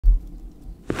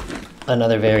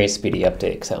another very speedy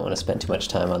update because I don't want to spend too much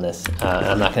time on this.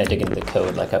 I'm not going to dig into the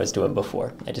code like I was doing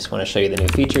before. I just want to show you the new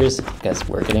features because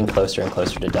we're getting closer and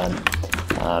closer to done.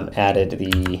 Added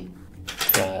the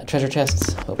treasure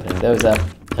chests, opening those up.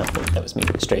 Oh, that was me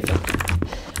strafing.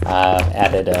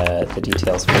 Added the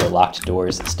details for locked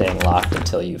doors staying locked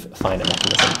until you find a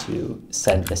mechanism to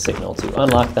send a signal to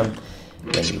unlock them.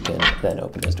 Then you can then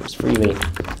open those doors freely.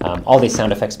 All these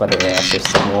sound effects, by the way, are also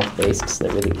signal-based, so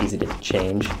they're really easy to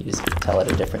change. You just tell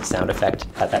it a different sound effect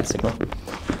at that signal.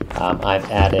 I've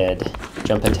added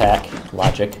jump attack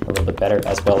logic a little bit better,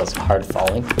 as well as hard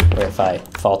falling, where if I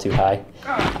fall too high,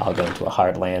 I'll go into a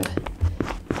hard land.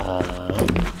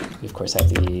 We, of course, have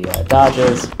the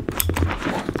dodges.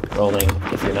 Rolling.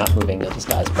 If you're not moving, you'll just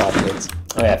dodge backwards.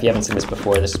 Oh yeah, if you haven't seen this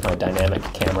before, this is my dynamic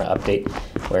camera update,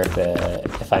 where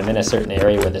if I'm in a certain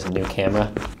area where there's a new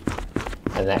camera,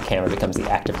 and that camera becomes the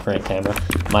active current camera,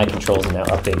 my controls are now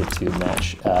updated to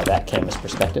match that camera's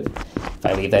perspective. If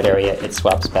I leave that area, it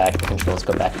swaps back, the controls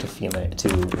go back to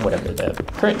whatever the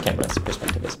current camera's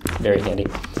perspective is. Very handy.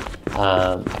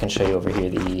 I can show you over here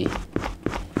the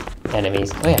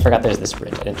enemies. Oh yeah, I forgot there's the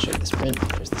sprint. I didn't show you the sprint.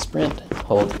 There's the sprint.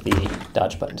 Hold the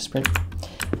dodge button to sprint.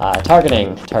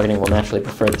 Targeting. Targeting will naturally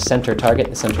prefer the center target,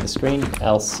 the center of the screen,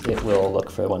 else it will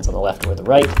look for the ones on the left or the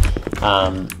right.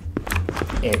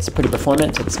 It's pretty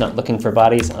performant. It's not looking for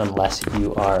bodies unless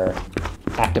you are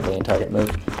actively in target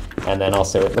mode. And then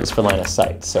also it looks for line of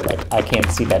sight. So like I can't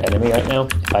see that enemy right now.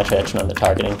 If I try to turn on the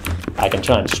targeting, I can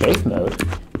turn on strafe mode,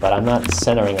 but I'm not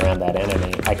centering around that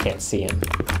enemy. I can't see him.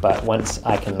 But once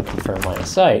I can confirm line of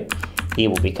sight, he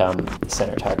will become the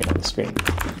center target on the screen.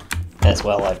 As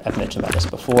well, I've mentioned about this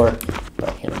before,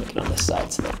 but here, make it on this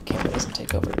side so that the camera doesn't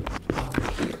take over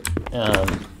here.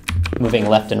 Moving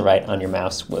left and right on your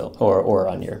mouse will, or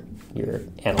on your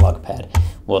analog pad,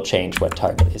 will change what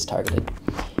target is targeted.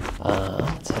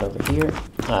 Let's head over here.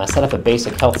 Set up a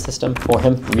basic health system for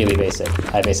him, really basic.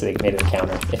 I basically made it a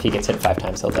counter. If he gets hit 5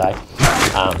 times, he'll die.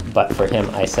 But for him,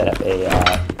 I set up a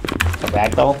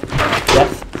ragdoll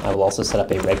death. I will also set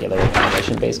up a regular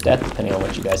animation-based death, depending on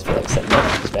what you guys feel like setting up,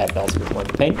 because ragdolls are more of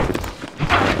a pain.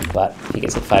 But if he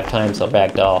gets hit 5 times, he'll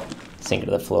ragdoll, sink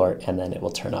to the floor, and then it will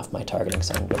turn off my targeting,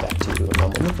 so I can go back to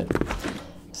normal movement.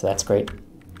 So that's great.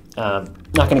 Not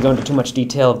going to go into too much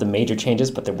detail of the major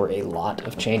changes, but there were a lot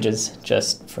of changes.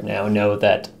 Just for now, know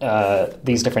that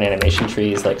these different animation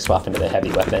trees, like swapping to the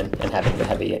heavy weapon and having the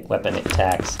heavy weapon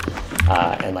attacks,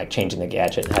 and like changing the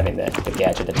gadget, having the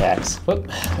gadget attacks,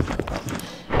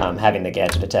 having the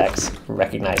gadget attacks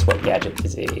recognize what gadget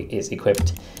is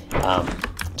equipped,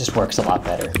 just works a lot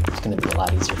better. It's going to be a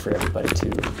lot easier for everybody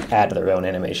to add their own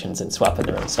animations and swap in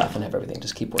their own stuff and have everything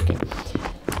just keep working.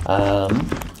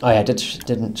 Oh yeah, I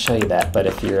didn't show you that, but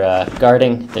if you're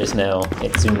guarding, there's now,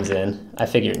 it zooms in. I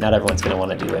figure not everyone's going to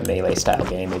want to do a melee style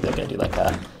game. Maybe they're going to do like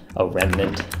a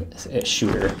remnant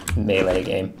shooter melee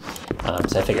game.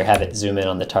 So I figure have it zoom in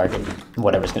on the target,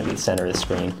 whatever's going to be the center of the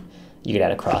screen. You could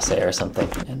add a crosshair or something,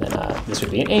 and then this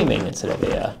would be an aiming instead of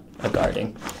a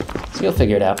guarding. So you'll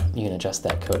figure it out. You can adjust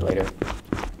that code later.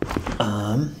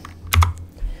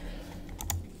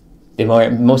 The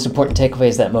most important takeaway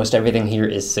is that most everything here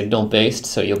is signal-based,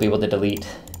 so you'll be able to delete,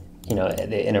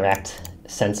 the interact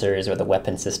sensors or the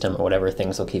weapon system or whatever.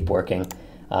 Things will keep working.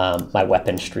 My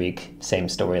weapon streak, same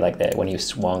story like that. When you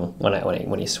swung,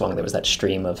 when you swung, there was that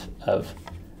stream of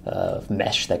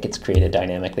mesh that gets created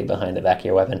dynamically behind the back of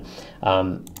your weapon.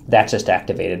 That's just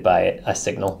activated by a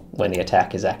signal. When the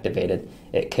attack is activated,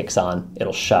 it kicks on.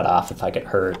 It'll shut off if I get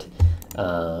hurt.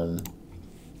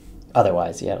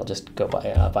 Otherwise, yeah, it'll just go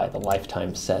by the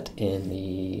lifetime set in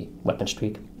the weapon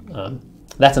streak.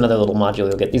 That's another little module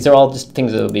you'll get. These are all just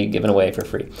things that will be given away for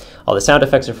free. All the sound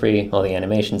effects are free. All the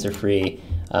animations are free.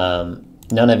 None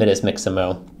of it is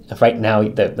Mixamo. Right now,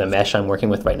 the mesh I'm working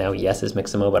with right now, yes, is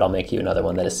Mixamo, but I'll make you another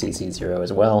one that is CC0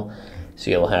 as well. So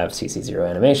you'll have CC0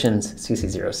 animations,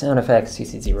 CC0 sound effects,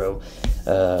 CC0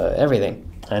 everything.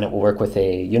 And it will work with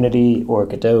a Unity or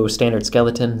Godot standard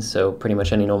skeleton, so pretty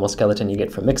much any normal skeleton you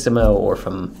get from Mixamo or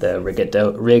from the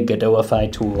Godotify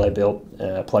tool I built,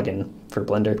 plugin for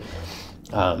Blender.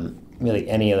 Really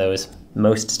any of those,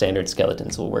 most standard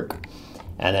skeletons will work.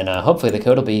 And then hopefully the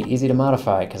code will be easy to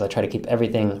modify because I try to keep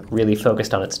everything really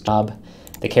focused on its job.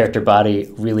 The character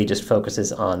body really just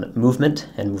focuses on movement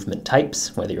and movement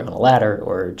types, whether you're on a ladder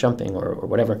or jumping or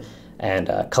whatever,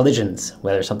 and collisions,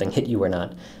 whether something hit you or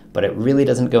not. But it really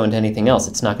doesn't go into anything else.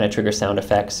 It's not going to trigger sound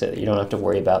effects. So you don't have to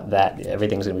worry about that.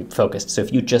 Everything's going to be focused. So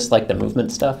if you just like the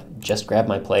movement stuff, just grab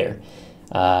my player.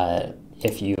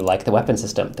 if you like the weapon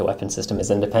system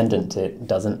is independent. It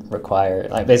doesn't require,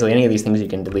 like, basically any of these things you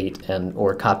can delete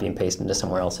or copy and paste into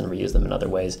somewhere else and reuse them in other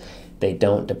ways. They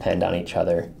don't depend on each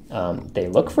other. They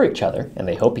look for each other and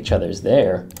they hope each other's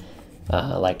there.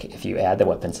 Like if you add the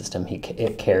weapon system,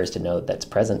 it cares to know that that's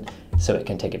present so it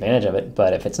can take advantage of it.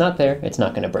 But if it's not there, it's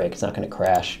not going to break. It's not going to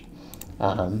crash.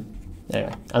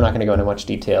 Anyway, I'm not going to go into much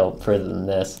detail further than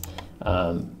this,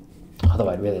 although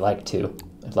I'd really like to.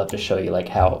 I'd love to show you like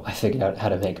how I figured out how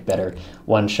to make better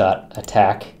one-shot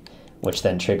attack, which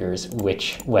then triggers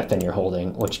which weapon you're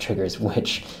holding, which triggers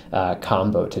which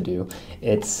combo to do.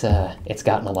 It's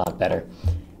gotten a lot better.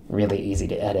 Really easy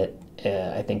to edit.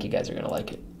 I think you guys are going to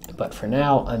like it. But for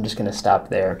now, I'm just going to stop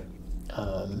there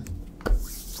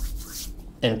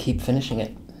and keep finishing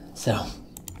it. So,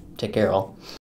 take care all.